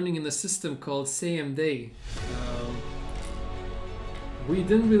was learning in a system called CMD. We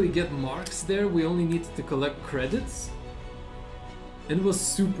didn't really get marks there, we only needed to collect credits. And it was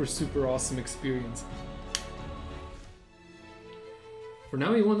super awesome experience. For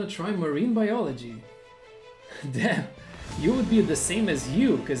now we want to try marine biology. Damn, you would be the same as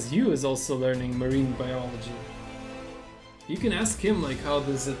you, because you is also learning marine biology. You can ask him like how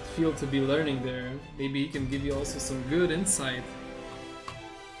does it feel to be learning there. Maybe he can give you also some good insight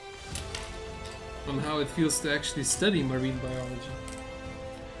on how it feels to actually study marine biology.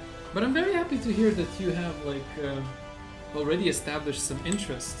 But I'm very happy to hear that you have like already established some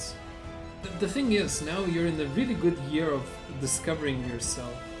interests. The thing is, now you're in a really good year of discovering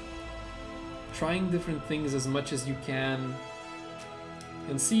yourself. Trying different things as much as you can.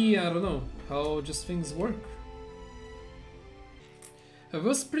 And see, I don't know, how just things work. I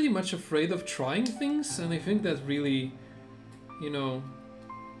was pretty much afraid of trying things, and I think that really, you know,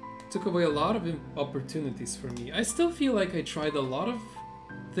 took away a lot of opportunities for me. I still feel like I tried a lot of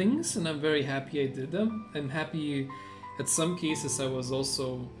things, and I'm very happy I did them. I'm happy at some cases I was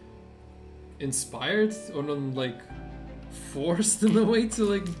also inspired or not like forced in a way to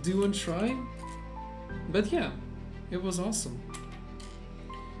like do and try. But yeah, it was awesome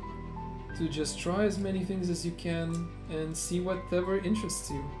to just try as many things as you can and see whatever interests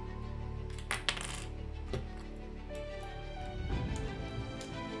you.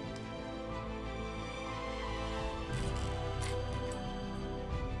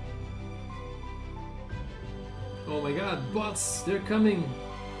 Oh my god, bots, they're coming!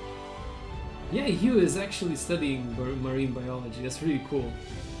 Yeah, Hugh is actually studying marine biology, that's really cool.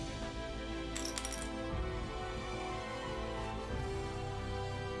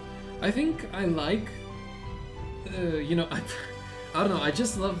 I think I like, you know, I don't know, I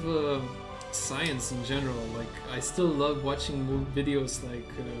just love science in general. Like, I still love watching videos like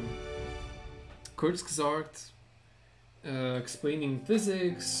Kurzgesagt, explaining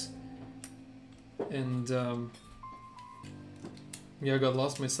physics, and yeah, I got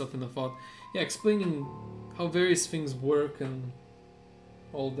lost myself in the thought. Yeah, explaining how various things work and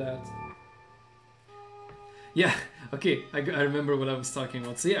all that. Yeah, okay, I remember what I was talking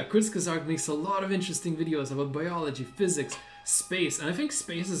about. So yeah, Kurzgesagt makes a lot of interesting videos about biology, physics, space, and I think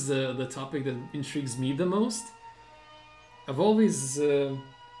space is the topic that intrigues me the most. I've always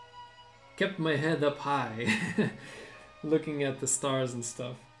kept my head up high, looking at the stars and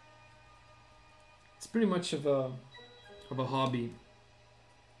stuff. It's pretty much of a hobby.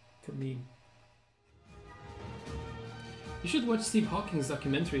 for me. You should watch Steve Hawking's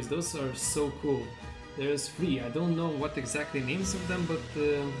documentaries, those are so cool. There's 3, I don't know what exactly names of them, but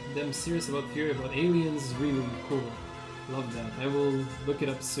them series about theory about aliens is really cool. Love that, I will look it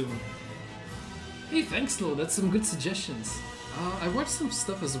up soon. Hey, thanks Lo, that's some good suggestions. I watched some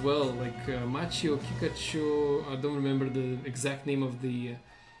stuff as well, like Machio Kikachu, I don't remember the exact name of the...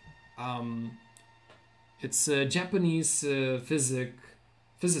 it's a Japanese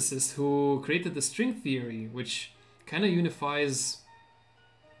physicist who created the string theory, which kind of unifies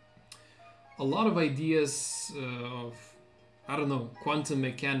a lot of ideas of, I don't know, quantum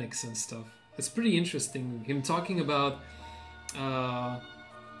mechanics and stuff. It's pretty interesting, him talking about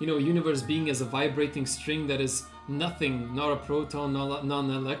you know, universe being as a vibrating string that is nothing, not a proton, not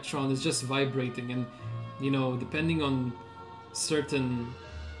an electron, it's just vibrating, and you know, depending on certain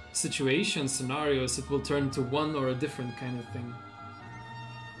situations, scenarios, it will turn to one or a different kind of thing.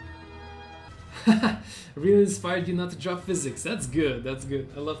 Really inspired you not to drop physics. That's good, that's good.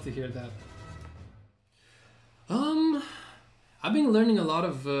 I love to hear that. I've been learning a lot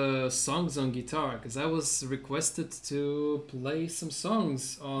of songs on guitar because I was requested to play some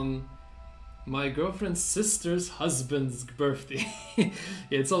songs on my girlfriend's sister's husband's birthday. Yeah,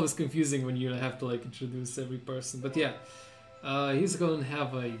 it's always confusing when you have to like introduce every person, but yeah, he's going to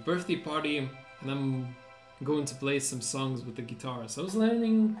have a birthday party and I'm going to play some songs with the guitar. So I was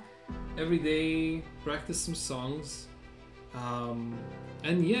learning every day, practice some songs.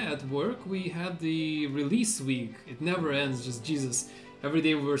 And yeah, at work we had the release week. It never ends, just Jesus. Every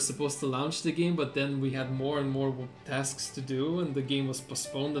day we were supposed to launch the game, but then we had more and more tasks to do and the game was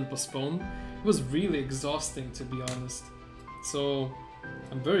postponed and postponed. It was really exhausting, to be honest. So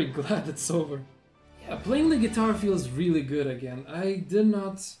I'm very glad it's over. Yeah, playing the guitar feels really good again. I did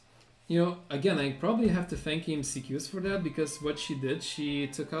not... You know, again, I probably have to thank AMCQs for that, because what she did, she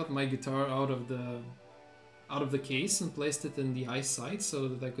took out my guitar out of the case and placed it in the eyesight so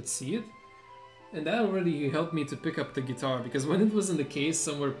that I could see it. And that already helped me to pick up the guitar, because when it was in the case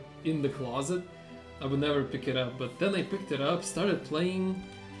somewhere in the closet, I would never pick it up. But then I picked it up, started playing,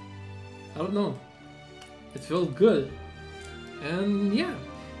 I don't know, it felt good. And yeah,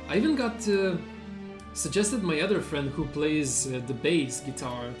 I even got suggested my other friend who plays the bass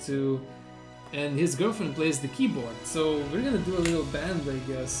guitar to, and his girlfriend plays the keyboard. So we're gonna do a little band, I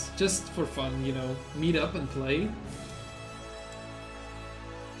guess, just for fun, you know, meet up and play.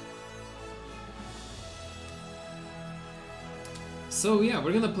 So yeah,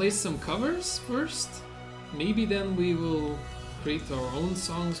 we're gonna play some covers first. Maybe then we will create our own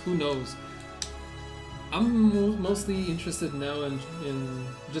songs, who knows. I'm mostly interested now in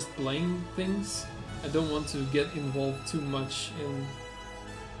just playing things. I don't want to get involved too much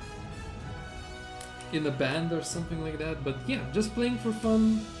in a band or something like that, but yeah, just playing for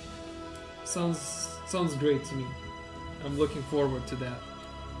fun sounds great to me. I'm looking forward to that.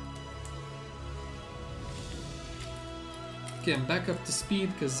 Okay, I'm back up to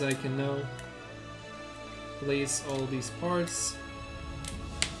speed because I can now place all these parts.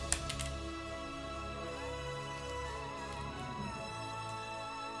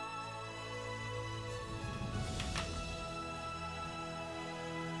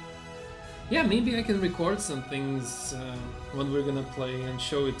 Yeah, maybe I can record some things when we're gonna play and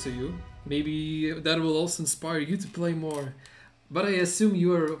show it to you. Maybe that will also inspire you to play more. But I assume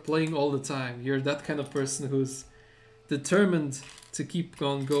you are playing all the time. You're that kind of person who's determined to keep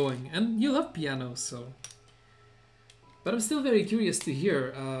on going. And you love piano, so... But I'm still very curious to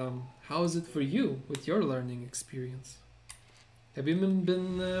hear, how is it for you with your learning experience? Have you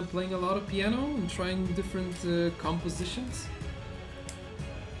been playing a lot of piano and trying different compositions?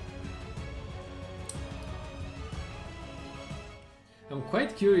 I'm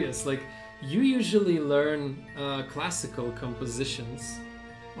quite curious, like, you usually learn classical compositions,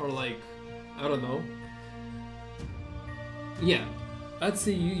 or like, I don't know. Yeah, I'd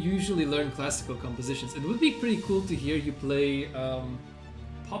say you usually learn classical compositions. It would be pretty cool to hear you play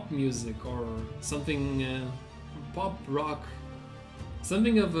pop music or something, pop rock,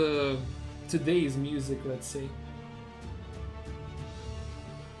 something of today's music, let's say.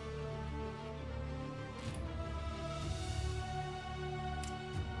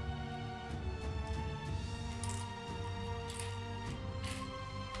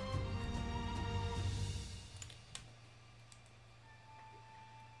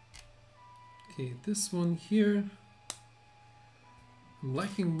 Okay, this one here, I'm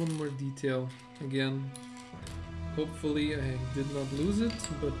lacking one more detail again. Hopefully I did not lose it,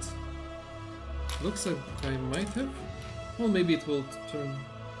 but looks like I might have. Well, maybe it will turn,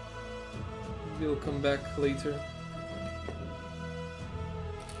 maybe it'll come back later.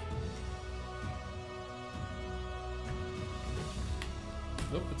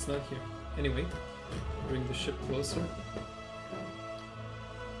 Nope, it's not here. Anyway, bring the ship closer.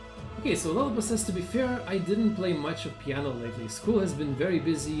 Okay, so Lullabus says, to be fair, I didn't play much of piano lately. School has been very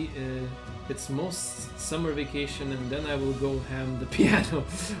busy. It's most summer vacation, and then I will go ham the piano.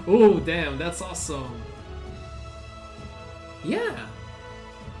 Oh, damn, that's awesome. Yeah.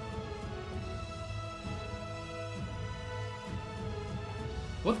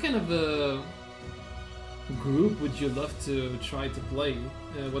 What kind of a group would you love to try to play?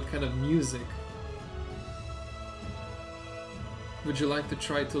 What kind of music would you like to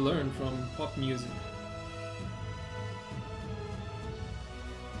try to learn from pop music?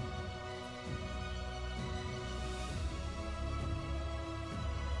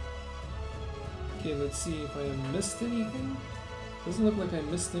 Okay, let's see if I missed anything. Doesn't look like I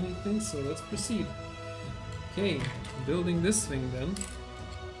missed anything, so let's proceed. Okay, building this thing then.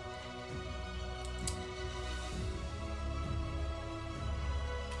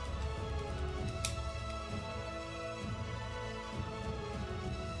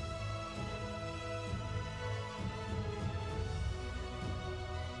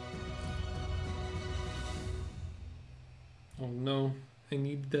 Oh no, I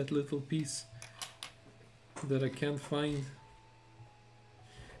need that little piece that I can't find.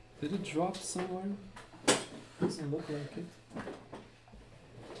 Did it drop somewhere? Doesn't look like it.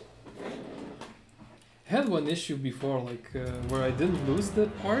 I had one issue before, like where I didn't lose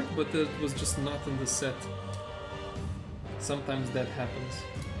that part, but it was just not in the set. Sometimes that happens.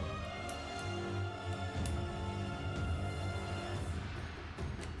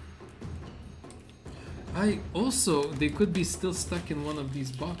 They could be still stuck in one of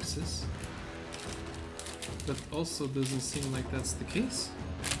these boxes. But also doesn't seem like that's the case.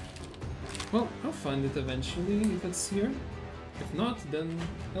 Well, I'll find it eventually if it's here. If not, then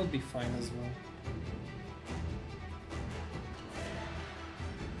it'll be fine as well.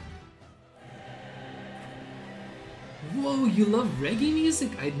 Whoa, you love reggae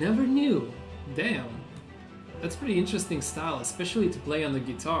music? I never knew. Damn. That's pretty interesting style, especially to play on the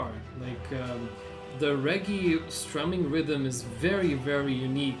guitar. Like, the reggae strumming rhythm is very, very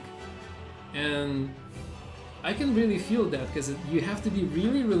unique. And I can really feel that, because you have to be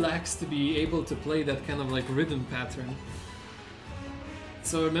really relaxed to be able to play that kind of like rhythm pattern.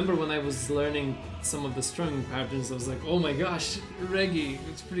 So I remember when I was learning some of the strumming patterns, I was like, oh my gosh, reggae,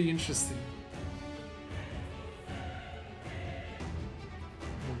 it's pretty interesting.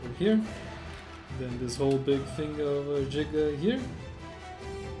 Over here, then this whole big thing of a jigga here.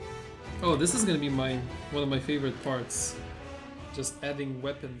 Oh, this is gonna be one of my favorite parts, just adding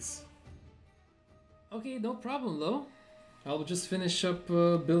weapons. Okay, no problem, Lo. I'll just finish up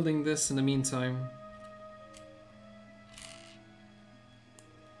building this in the meantime.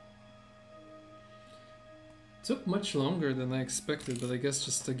 Took much longer than I expected, but I guess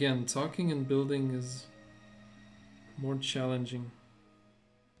just again, talking and building is more challenging.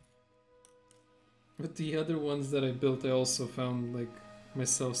 But the other ones that I built, I also found like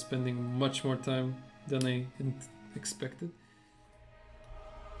myself spending much more time than I expected.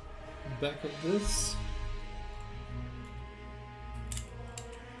 Back of this.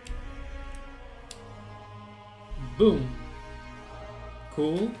 Boom.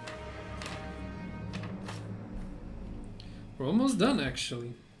 Cool. We're almost done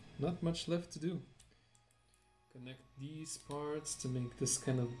actually. Not much left to do. Connect these parts to make this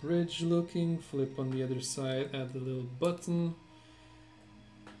kind of bridge looking. Flip on the other side, add the little button.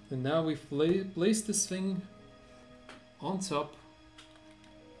 And now we've placed this thing on top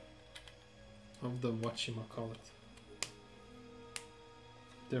of the whatchamacallit.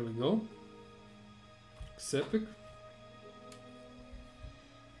 There we go. Looks epic.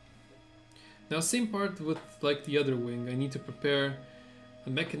 Now same part with like the other wing. I need to prepare a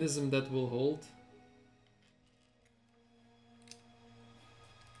mechanism that will hold.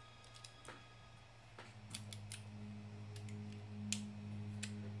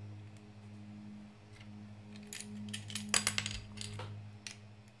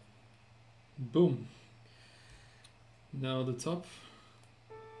 Boom. Now the top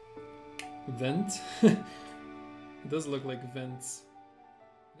vent. It does look like vents.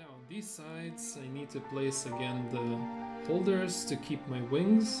 Now on these sides I need to place again the holders to keep my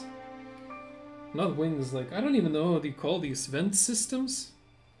wings. Not wings, like I don't even know what you call these vent systems.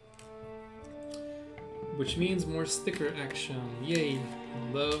 Which means more sticker action. Yay!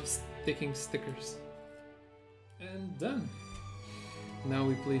 I love sticking stickers. And done. Now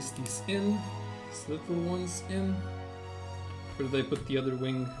we place these in, these little ones in. Where did I put the other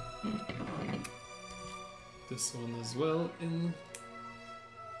wing? This one as well in.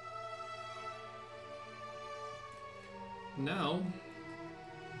 Now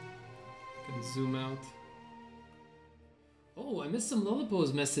zoom out. Oh, I missed some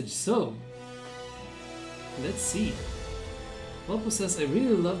Lolapo's message, so let's see. Lolapo says, I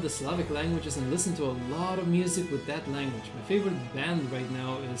really love the Slavic languages and listen to a lot of music with that language. My favorite band right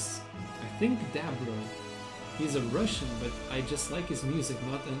now is, I think, Dabro. He's a Russian, but I just like his music,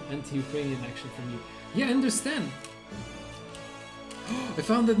 not an anti-Ukrainian action from you. Yeah, I understand. I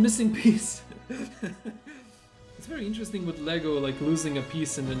found that missing piece. It's very interesting with Lego, like losing a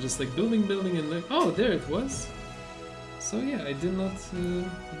piece and then just like building, and like, oh, there it was. So yeah, I did not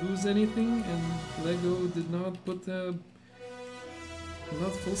lose anything, and Lego did not put a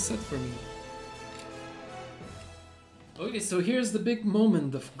not full set for me. Okay, so here's the big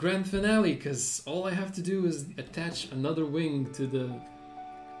moment of grand finale, because all I have to do is attach another wing to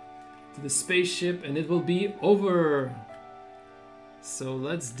the spaceship, and it will be over. So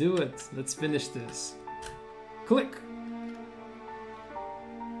let's do it. Let's finish this. Click.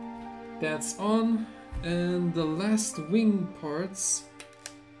 That's on. And the last wing parts.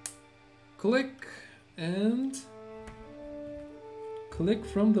 Click and click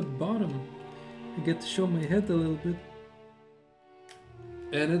from the bottom. I get to show my head a little bit.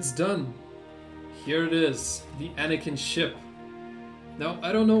 And it's done. Here it is, the Anakin ship. Now,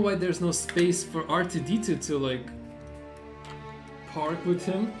 I don't know why there's no space for R2-D2 to like park with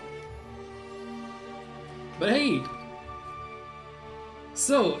him. But hey!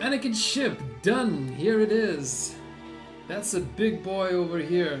 So, Anakin's ship, done! Here it is! That's a big boy over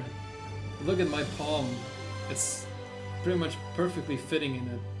here. Look at my palm. It's pretty much perfectly fitting in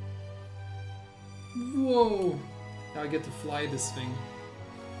it. Whoa! Now I get to fly this thing.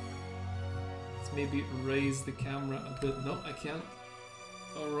 Let's maybe raise the camera a bit. No, I can't.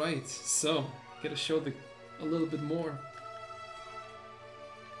 Alright, so, gotta show a little bit more.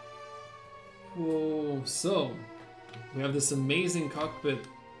 Whoa, so we have this amazing cockpit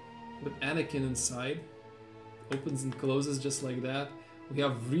with Anakin inside. Opens and closes just like that. We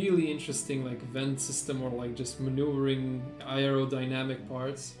have really interesting like vent system or like just maneuvering aerodynamic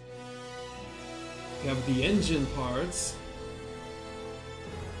parts. We have the engine parts.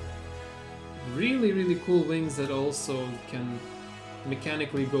 Really, really cool wings that also can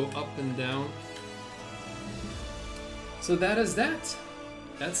mechanically go up and down. So that is that.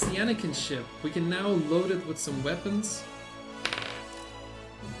 That's the Anakin ship. We can now load it with some weapons.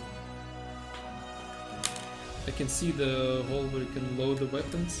 I can see the hole where you can load the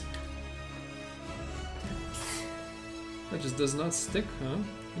weapons. That just does not stick, huh?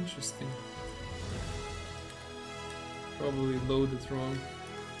 Interesting. Probably loaded wrong.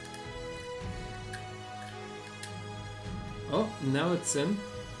 Oh, now it's in.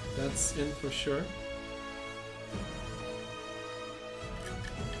 That's in for sure.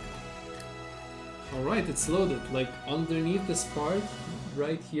 Alright, it's loaded. Like underneath this part,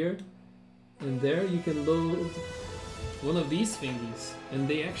 right here and there, you can load one of these thingies. And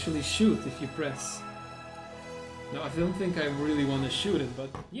they actually shoot if you press. Now, I don't think I really want to shoot it, but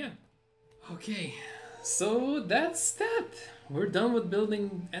yeah. Okay, so that's that. We're done with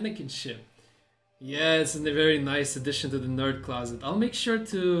building Anakin's ship. Yeah, it's a very nice addition to the nerd closet. I'll make sure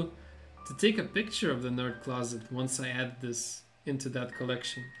to take a picture of the nerd closet once I add this into that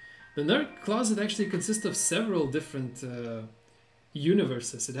collection. The nerd closet actually consists of several different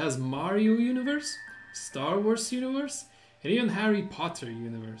universes. It has Mario universe, Star Wars universe, and even Harry Potter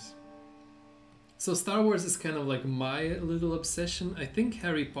universe. So Star Wars is kind of like my little obsession. I think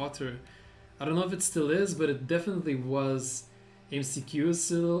Harry Potter, I don't know if it still is, but it definitely was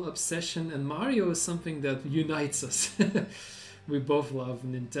MCQ's little obsession, and Mario is something that unites us. We both love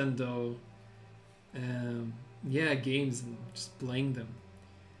Nintendo, yeah, games and just playing them.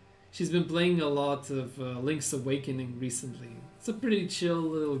 She's been playing a lot of Link's Awakening recently. It's a pretty chill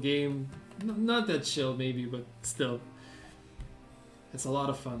little game. Not that chill maybe, but still. It's a lot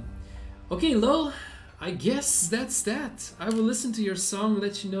of fun. Okay, lol, I guess that's that. I will listen to your song,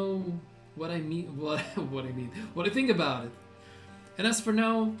 let you know what I mean, what I think about it. And as for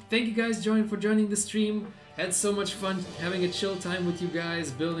now, thank you guys for joining the stream. Had so much fun having a chill time with you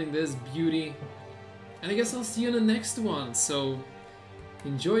guys, building this beauty. And I guess I'll see you in the next one. So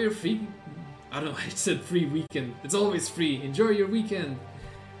enjoy your free, I don't know, I said free weekend. It's always free. Enjoy your weekend.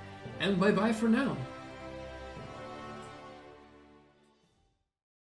 And bye bye for now.